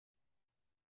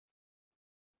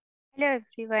Hello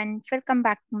everyone, welcome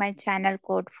back to my channel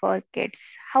Code for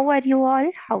Kids. How are you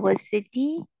all? How was the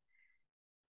day?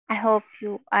 I hope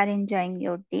you are enjoying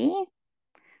your day.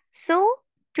 So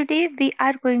today we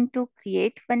are going to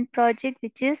create one project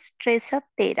which is Trace Up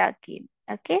Tera game.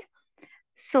 Okay.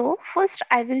 So first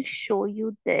I will show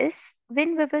you this.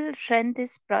 When we will run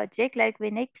this project, like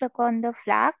when I click on the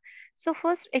flag, so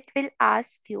first it will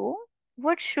ask you,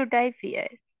 what should I wear?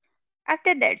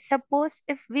 After that, suppose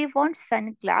if we want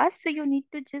sunglass, so you need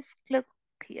to just click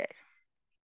here.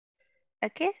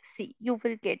 Okay, see, you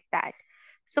will get that.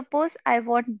 Suppose I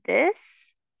want this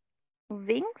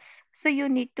wings, so you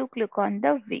need to click on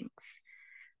the wings.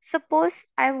 Suppose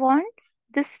I want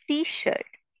this t-shirt,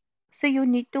 so you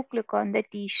need to click on the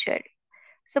t-shirt.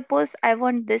 Suppose I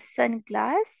want this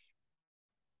sunglass,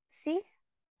 see.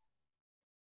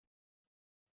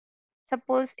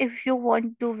 Suppose if you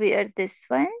want to wear this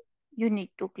one, you need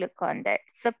to click on that.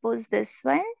 Suppose this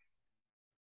one,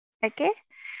 okay.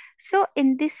 So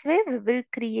in this way, we will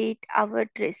create our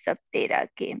dress up Tera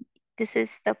game. This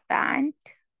is the pant,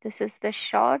 this is the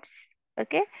shorts.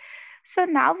 Okay. So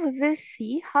now we will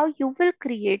see how you will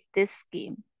create this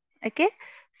game. Okay.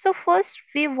 So first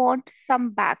we want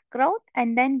some background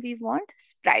and then we want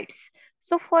sprites.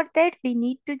 So for that we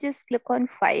need to just click on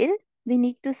file. We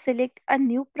need to select a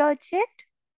new project.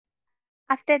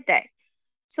 After that,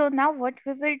 so now what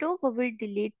we will do, we will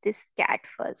delete this cat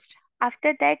first.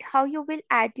 After that, how you will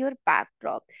add your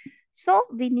backdrop. So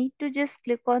we need to just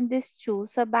click on this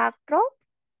choose a backdrop.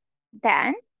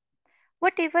 Then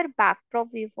whatever backdrop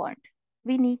we want,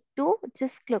 we need to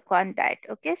just click on that.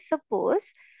 Okay,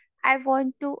 suppose I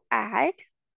want to add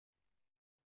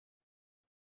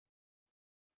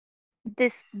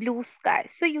this blue sky.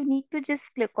 So you need to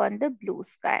just click on the blue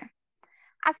sky.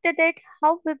 After that,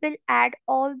 how we will add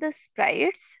all the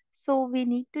sprites. So we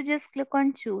need to just click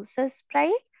on choose a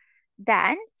sprite.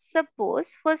 Then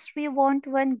suppose first we want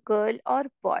one girl or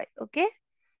boy, okay?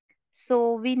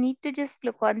 So we need to just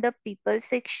click on the people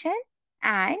section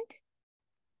and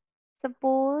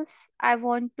suppose I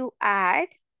want to add,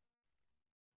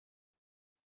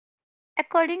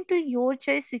 according to your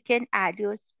choice, you can add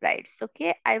your sprites,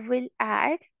 okay? I will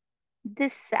add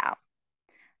this Sam.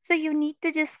 So you need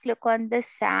to just click on the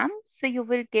Sam. So you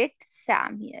will get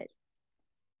Sam here.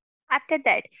 After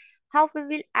that, how we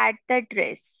will add the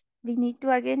dress? We need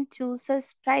to again choose a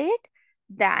sprite.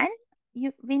 Then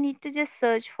we need to just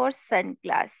search for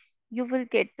sunglass. You will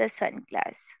get the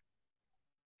sunglass.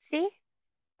 See?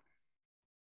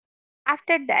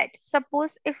 After that,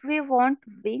 suppose if we want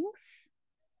wings,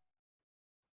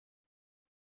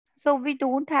 so we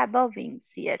don't have a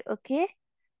wings here, okay?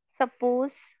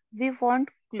 Suppose we want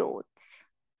clothes.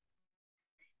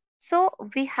 So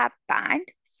we have pant.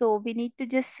 So we need to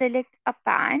just select a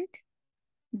pant.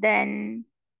 Then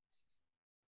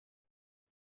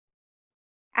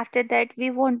after that,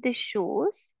 we want the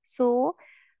shoes. So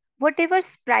whatever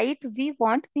sprite we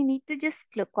want, we need to just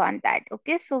click on that.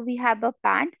 Okay, so we have a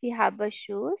pant, we have a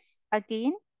shoes.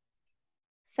 Again,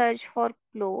 search for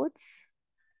clothes.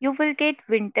 You will get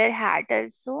winter hat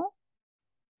also.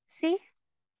 See,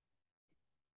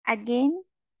 again,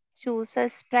 choose a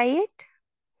sprite.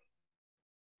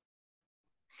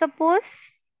 Suppose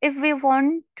if we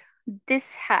want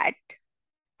this hat,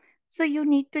 so you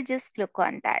need to just click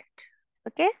on that.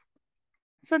 Okay,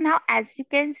 so now as you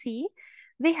can see,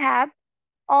 we have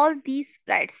all these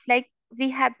sprites. Like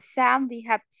we have Sam, we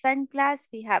have sunglass,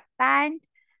 we have pant,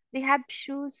 we have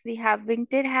shoes, we have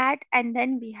winter hat, and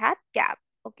then we have cap.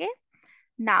 Okay.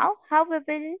 Now, how we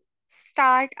will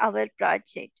start our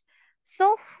project?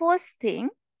 So, first thing,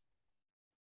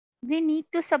 we need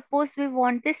to suppose we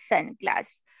want this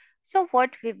sunglass. So,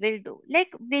 what we will do? Like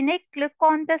when I click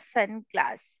on the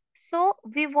sunglass, so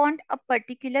we want a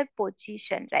particular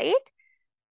position, right?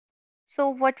 So,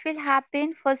 what will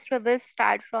happen? First, we will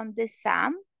start from this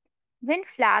Sam. When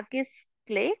flag is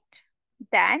clicked,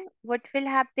 then what will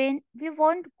happen? We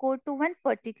won't go to one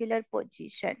particular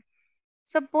position.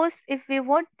 Suppose if we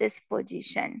want this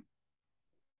position.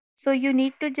 So you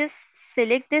need to just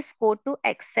select this, go to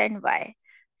X and Y.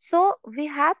 So we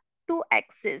have two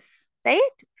axes, right?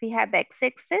 We have X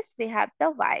axis, we have the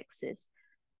Y axis.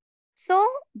 So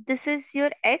this is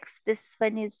your X, this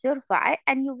one is your Y,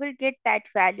 and you will get that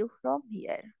value from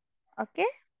here. Okay.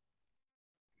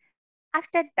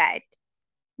 After that,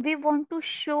 we want to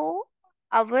show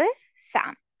our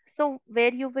Sam. So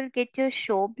where you will get your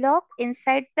show block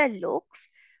inside the looks,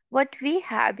 what we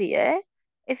have here,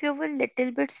 if you will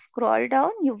little bit scroll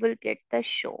down, you will get the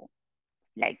show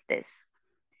like this.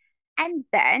 And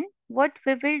then what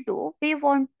we will do, we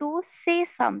want to say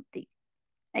something.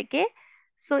 Okay.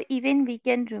 So even we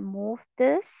can remove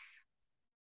this.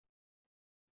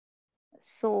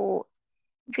 So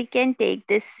we can take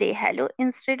this say hello.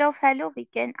 Instead of hello, we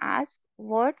can ask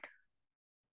what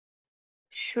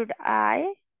should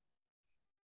I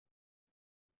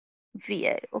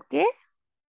wear? Okay.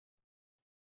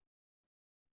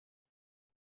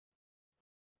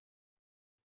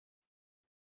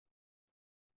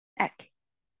 Okay.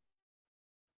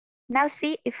 Now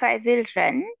see if I will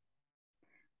run,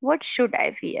 what should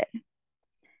I wear?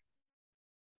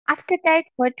 After that,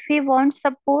 what we want,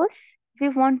 suppose we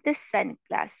want the sun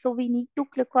class. So we need to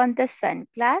click on the sun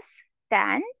class.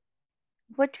 Then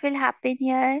what will happen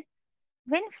here?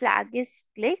 When flag is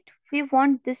clicked, we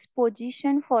want this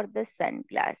position for the sun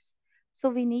class. So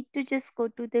we need to just go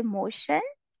to the motion,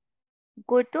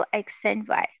 go to X and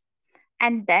Y.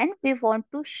 And then we want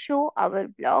to show our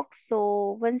block.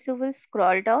 So once you will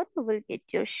scroll down, you will get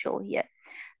your show here.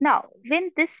 Now,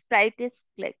 when this sprite is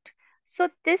clicked, so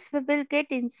this we will get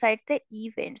inside the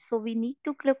event. So we need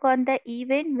to click on the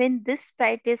event. When this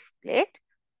sprite is clicked,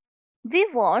 we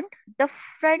want the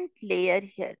front layer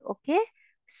here. Okay.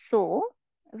 So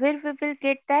where we will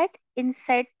get that?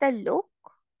 Inside the look,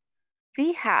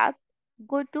 we have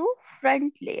go to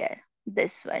front layer,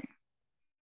 this one.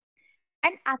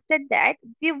 And after that,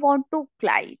 we want to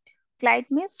glide. Glide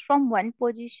means from one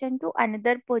position to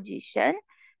another position.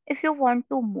 If you want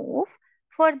to move,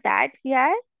 for that we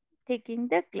are taking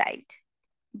the glide.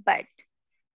 But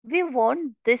we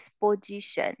want this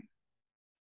position.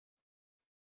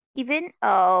 Even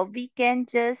we can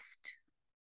just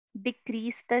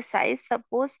decrease the size.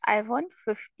 Suppose I want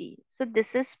 50. So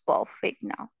this is perfect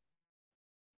now.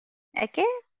 Okay.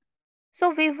 So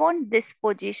we want this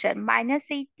position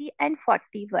 -80 and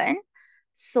 41.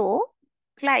 So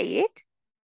glide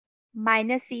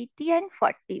 -80 and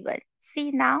 41.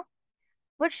 See now,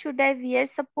 what should I wear?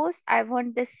 Suppose I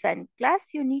want the sun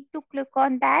class. You need to click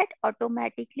on that.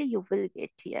 Automatically you will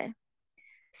get here.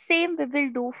 Same we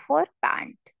will do for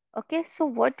pant. Okay, so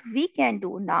what we can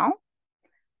do now,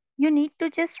 you need to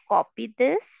just copy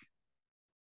this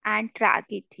and drag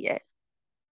it here.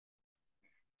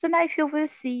 So now if you will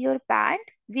see your pant,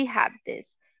 we have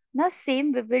this. Now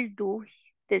same we will do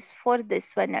this for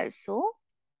this one also.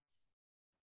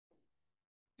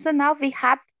 So now we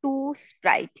have two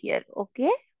sprite here.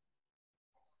 Okay.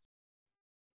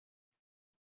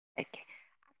 Okay.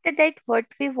 After that, what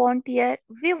we want here?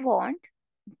 We want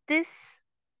this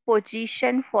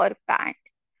position for pant.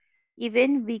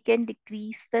 Even we can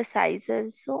decrease the size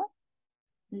also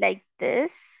like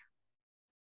this.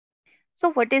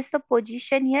 So what is the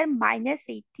position here?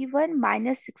 -81,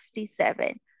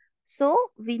 -67.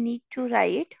 So we need to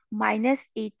write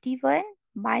 -81,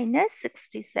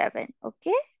 -67.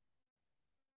 Okay.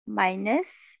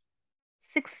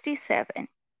 -67.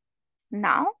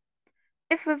 Now,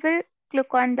 if we will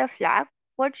click on the flag,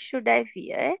 what should I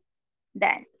wear?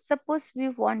 Then suppose we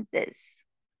want this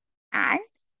and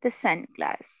the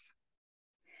sunglass.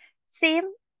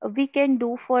 Same we can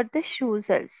do for the shoes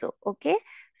also. Okay.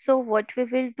 So what we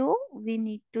will do, we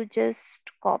need to just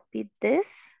copy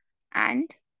this and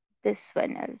this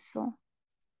one also.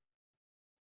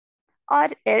 Or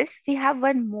else we have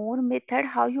one more method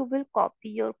how you will copy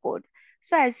your code.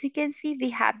 So as you can see, we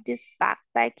have this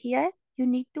backpack here. You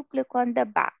need to click on the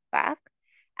backpack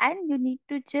and you need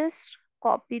to just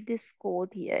copy this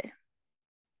code here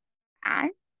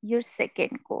and your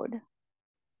second code.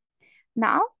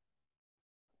 Now,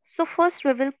 so first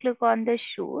we will click on the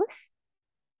shoes.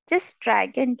 Just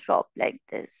drag and drop like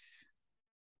this.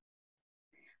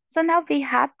 So now we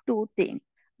have two things.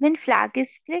 When flag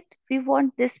is clicked, we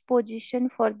want this position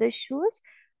for the shoes.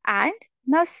 And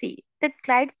now see the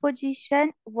glide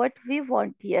position, what we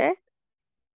want here,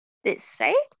 this,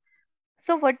 right?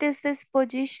 So what is this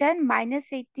position?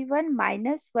 -81,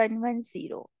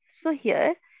 -110. So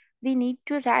here we need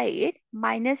to write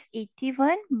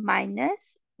 -81,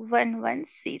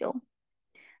 -110.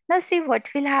 Now see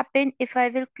what will happen if I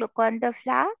will click on the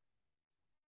flag.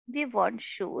 We want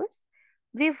shoes,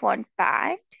 we want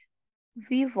pant,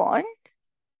 we want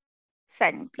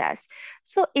sunglass.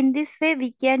 So in this way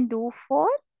we can do for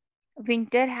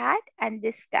winter hat and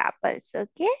this cap also.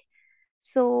 Okay.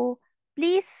 So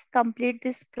please complete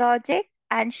this project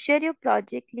and share your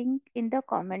project link in the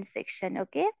comment section.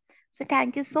 Okay. So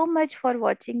thank you so much for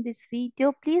watching this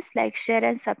video. Please like, share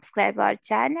and subscribe our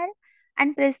channel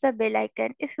and press the bell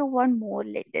icon if you want more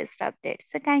latest updates.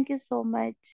 So thank you so much.